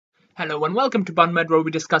Hello and welcome to BunMed, where we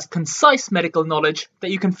discuss concise medical knowledge that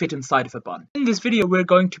you can fit inside of a bun. In this video, we're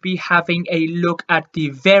going to be having a look at the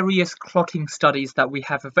various clotting studies that we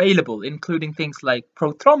have available, including things like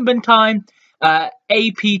prothrombin time,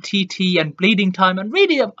 APTT and bleeding time, and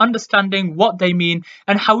really understanding what they mean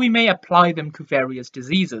and how we may apply them to various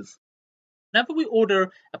diseases. Whenever we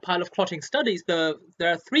order a pile of clotting studies, there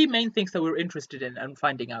are three main things that we're interested in and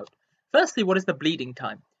finding out. Firstly, what is the bleeding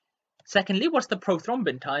time? Secondly, what's the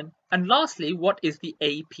prothrombin time? And lastly, what is the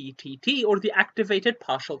APTT, or the activated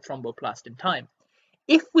partial thromboplastin time?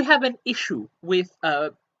 If we have an issue with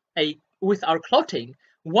our clotting,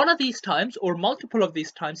 one of these times or multiple of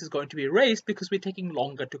these times is going to be raised because we're taking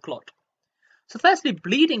longer to clot. So firstly,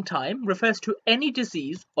 bleeding time refers to any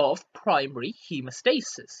disease of primary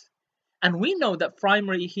hemostasis. And we know that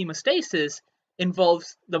primary hemostasis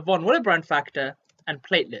involves the von Willebrand factor and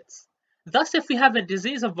platelets. Thus, if we have a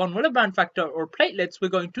disease of von Willebrand factor or platelets, we're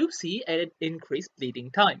going to see an increased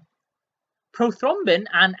bleeding time. Prothrombin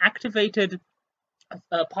and activated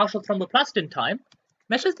partial thromboplastin time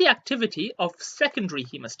measures the activity of secondary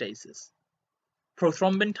hemostasis.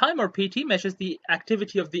 Prothrombin time, or PT, measures the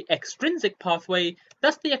activity of the extrinsic pathway,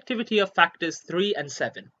 thus the activity of factors 3 and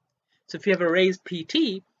 7. So if you have a raised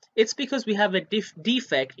PT, it's because we have a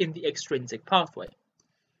defect in the extrinsic pathway.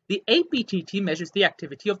 The APTT measures the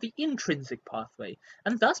activity of the intrinsic pathway,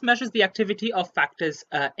 and thus measures the activity of factors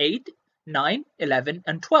 8, 9, 11,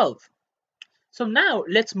 and 12. So now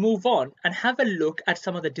let's move on and have a look at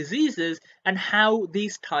some of the diseases and how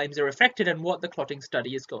these times are affected and what the clotting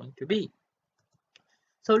study is going to be.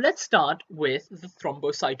 So let's start with the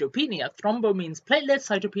thrombocytopenia. Thrombo means platelets,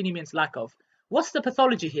 cytopenia means lack of. What's the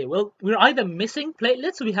pathology here? Well, we're either missing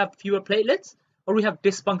platelets, so we have fewer platelets, or we have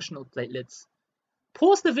dysfunctional platelets.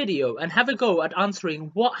 Pause the video and have a go at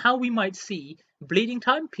answering how we might see bleeding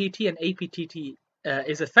time, PT, and APTT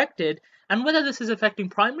is affected, and whether this is affecting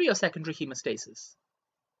primary or secondary hemostasis.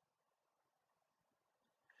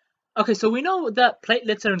 Okay, so we know that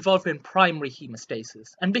platelets are involved in primary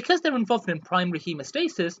hemostasis, and because they're involved in primary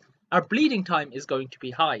hemostasis, our bleeding time is going to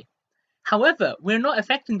be high. However, we're not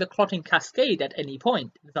affecting the clotting cascade at any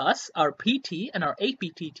point. Thus, our PT and our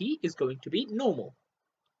APTT is going to be normal.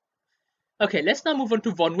 Okay, let's now move on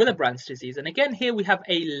to von Willebrand's disease. And again, here we have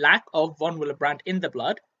a lack of von Willebrand in the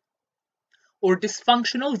blood, or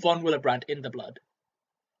dysfunctional von Willebrand in the blood.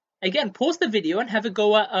 Again, pause the video and have a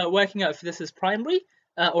go at working out if this is primary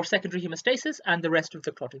or secondary hemostasis and the rest of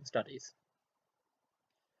the clotting studies.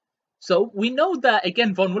 So we know that,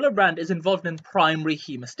 again, von Willebrand is involved in primary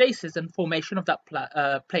hemostasis and formation of that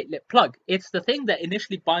platelet plug. It's the thing that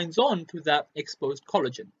initially binds on to that exposed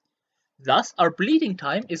collagen. Thus, our bleeding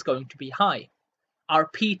time is going to be high. Our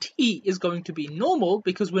PT is going to be normal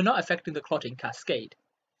because we're not affecting the clotting cascade.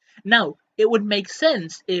 Now, it would make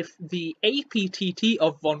sense if the APTT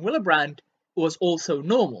of von Willebrand was also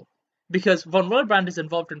normal, because von Willebrand is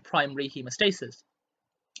involved in primary hemostasis.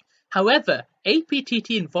 However,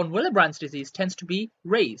 APTT in von Willebrand's disease tends to be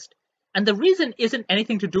raised. And the reason isn't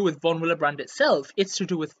anything to do with von Willebrand itself, it's to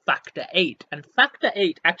do with factor 8. And factor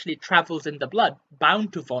 8 actually travels in the blood,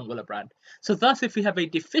 bound to von Willebrand. So thus, if we have a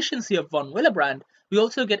deficiency of von Willebrand, we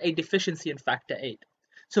also get a deficiency in factor 8.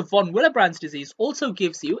 So von Willebrand's disease also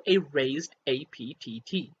gives you a raised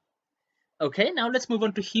APTT. Okay, now let's move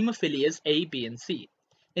on to hemophilias A, B, and C.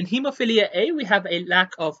 In hemophilia A, we have a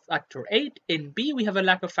lack of factor 8. In B, we have a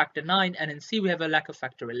lack of factor 9. And in C, we have a lack of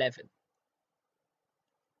factor 11.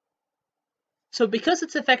 So because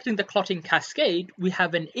it's affecting the clotting cascade, we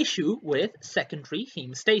have an issue with secondary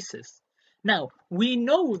hemostasis. Now, we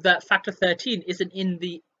know that factor 13 isn't in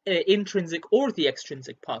the intrinsic or the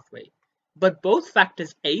extrinsic pathway, but both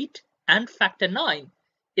factors 8 and factor 9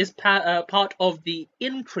 is part of the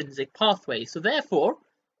intrinsic pathway. So therefore,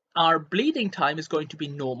 our bleeding time is going to be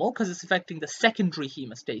normal because it's affecting the secondary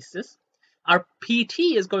hemostasis. Our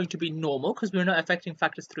PT is going to be normal because we're not affecting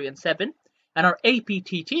factors 3 and 7. And our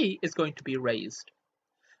APTT is going to be raised.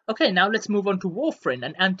 Okay, now let's move on to warfarin,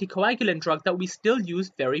 an anticoagulant drug that we still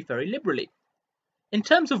use very, very liberally. In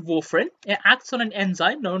terms of warfarin, it acts on an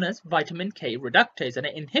enzyme known as vitamin K reductase, and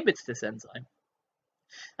it inhibits this enzyme.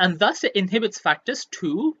 And thus it inhibits factors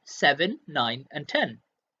 2, 7, 9, and 10.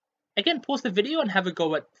 Again, pause the video and have a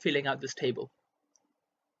go at filling out this table.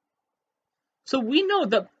 So we know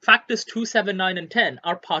that factors 2, 7, 9, and 10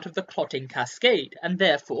 are part of the clotting cascade, and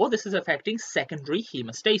therefore this is affecting secondary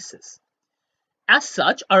hemostasis. As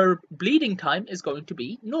such, our bleeding time is going to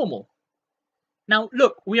be normal. Now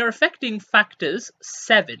look, we are affecting factors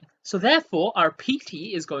 7, so therefore our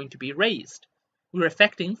PT is going to be raised. We're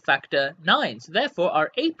affecting factor 9, so therefore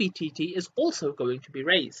our APTT is also going to be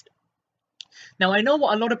raised. Now, I know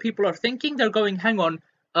what a lot of people are thinking. They're going, hang on,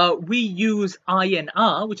 we use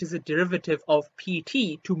INR, which is a derivative of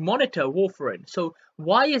PT, to monitor warfarin. So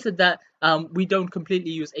why is it that we don't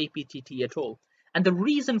completely use APTT at all? And the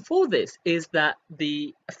reason for this is that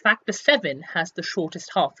the factor 7 has the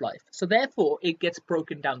shortest half-life. So therefore, it gets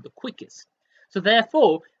broken down the quickest. So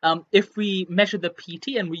therefore, if we measure the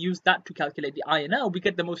PT and we use that to calculate the INR, we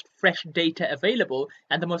get the most fresh data available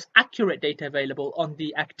and the most accurate data available on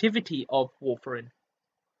the activity of warfarin.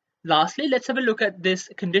 Lastly, let's have a look at this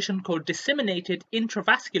condition called disseminated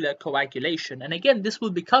intravascular coagulation. And again, this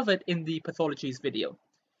will be covered in the pathologies video.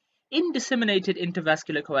 In disseminated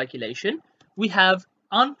intravascular coagulation, we have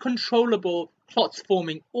uncontrollable clots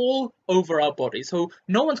forming all over our body. So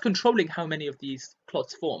no one's controlling how many of these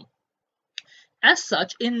clots form. As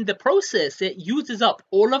such, in the process, it uses up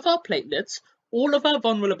all of our platelets, all of our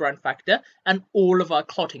von Willebrand factor, and all of our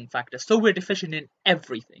clotting factor. So we're deficient in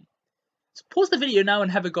everything. So pause the video now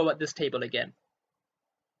and have a go at this table again.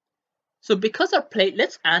 So because our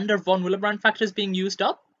platelets and our von Willebrand factor is being used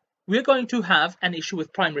up, we're going to have an issue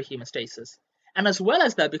with primary hemostasis. And as well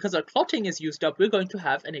as that, because our clotting is used up, we're going to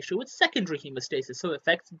have an issue with secondary hemostasis, so it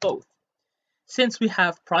affects both. Since we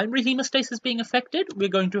have primary hemostasis being affected, we're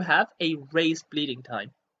going to have a raised bleeding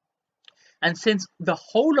time. And since the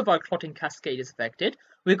whole of our clotting cascade is affected,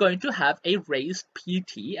 we're going to have a raised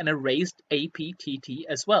PT and a raised APTT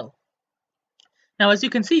as well. Now, as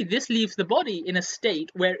you can see, this leaves the body in a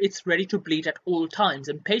state where it's ready to bleed at all times,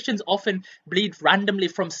 and patients often bleed randomly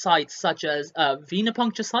from sites such as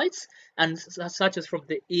venipuncture sites and such as from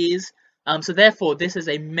the ears. So therefore, this is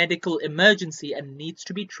a medical emergency and needs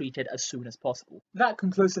to be treated as soon as possible. That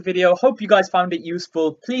concludes the video. Hope you guys found it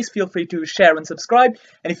useful. Please feel free to share and subscribe.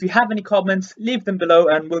 And if you have any comments, leave them below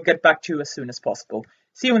and we'll get back to you as soon as possible.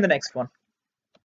 See you in the next one.